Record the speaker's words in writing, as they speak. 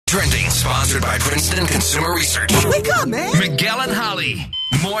Trending, sponsored by Princeton Consumer Research. Wake up, man. Miguel and Holly.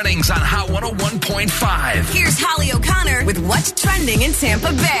 Mornings on Hot 101.5. Here's Holly O'Connor with what's trending in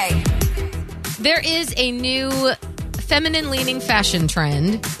Tampa Bay. There is a new feminine-leaning fashion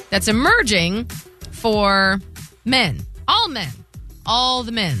trend that's emerging for men. All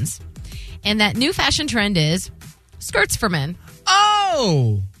the men's. And that new fashion trend is skirts for men.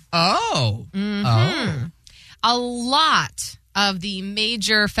 Oh. A lot of the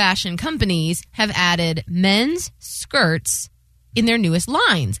major fashion companies have added men's skirts in their newest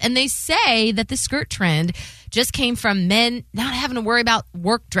lines. And they say that the skirt trend just came from men not having to worry about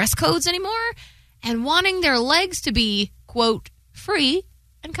work dress codes anymore and wanting their legs to be, quote, free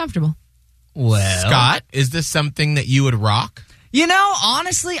and comfortable. Well, Scott, is this something that you would rock? You know,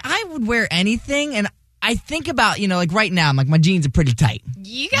 honestly, I would wear anything, and I think about, like right now, I'm like, my jeans are pretty tight.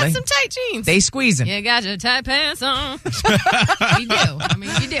 You got some tight jeans. They squeezing. You got your tight pants on. You do.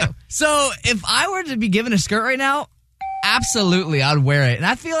 You do. So if I were to be given a skirt right now, absolutely, I would wear it. And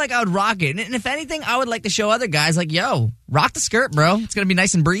I feel like I would rock it. And if anything, I would like to show other guys, like, yo, rock the skirt, bro. It's going to be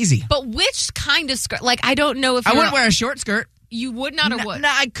nice and breezy. But which kind of skirt? Like, I don't know if I wouldn't wear a short skirt. You would not or would? No,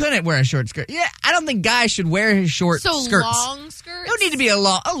 I couldn't wear a short skirt. Yeah, I don't think guys should wear short skirts. So long skirts? It would need to be a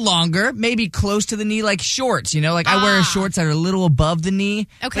longer, maybe close to the knee, like shorts, Like I wear shorts that are a little above the knee.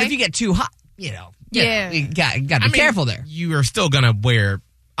 Okay. But if you get too hot, Yeah. you got to be careful there. You are still going to wear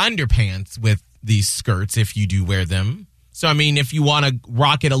underpants with these skirts if you do wear them. So, if you want to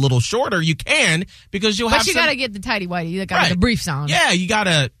rock it a little shorter, you can, because you'll have But you got to get the tighty-whitey. You got to Right. get the briefs on. Yeah, you got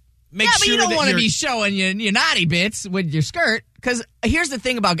to make Yeah, sure but you don't that want to you're- be showing your naughty bits with your skirt. Because here's the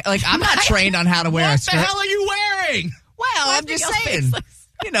thing about, I'm not trained on how to wear a What skirt. the hell are you wearing? Well, I'm just saying. faceless.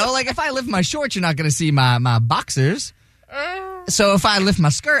 Like if I lift my shorts, you're not going to see my boxers. So if I lift my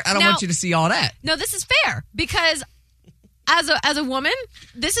skirt, I don't want you to see all that. No, this is fair because as a woman,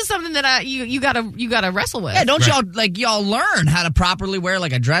 this is something that you gotta wrestle with. Yeah, don't y'all learn how to properly wear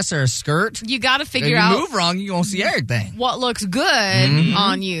like a dress or a skirt? You got to If figure you out move wrong, you're going to see everything. what looks good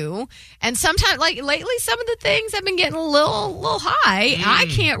on you. And sometimes, like lately, some of the things have been getting a little high. I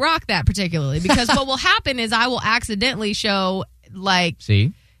can't rock that particularly because what will happen is I will accidentally show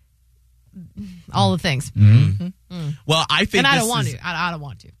See? all the things. Well, I think And I this don't want is- to. I don't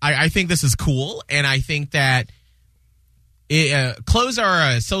want to. I think this is cool, and I think that clothes are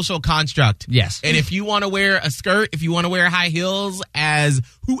a social construct. Yes. And if you want to wear a skirt, if you want to wear high heels as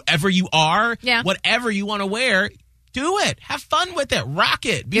whoever you are, whatever you want to wear, do it. Have fun with it. Rock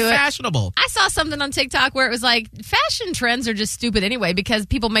it. Be Do it. fashionable. I saw something on TikTok where it was like fashion trends are just stupid anyway because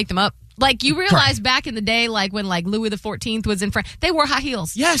people make them up. Like you realize back in the day, like when like Louis XIV was in France, they wore high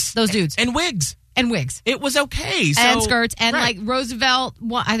heels. Yes. Those dudes. And wigs. And wigs. It was okay. So, And skirts. And right. like Roosevelt,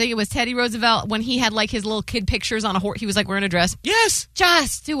 I think it was Teddy Roosevelt, when he had like his little kid pictures on a horse, he was like wearing a dress. Yes.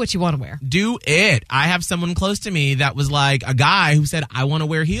 Just do what you want to wear. Do it. I have someone close to me that was like a guy who said, I want to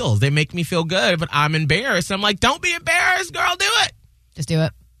wear heels. They make me feel good, but I'm embarrassed. I'm like, don't be embarrassed, girl. Do it. Just do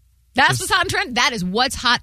it. That's what's hot in trend. That is what's hot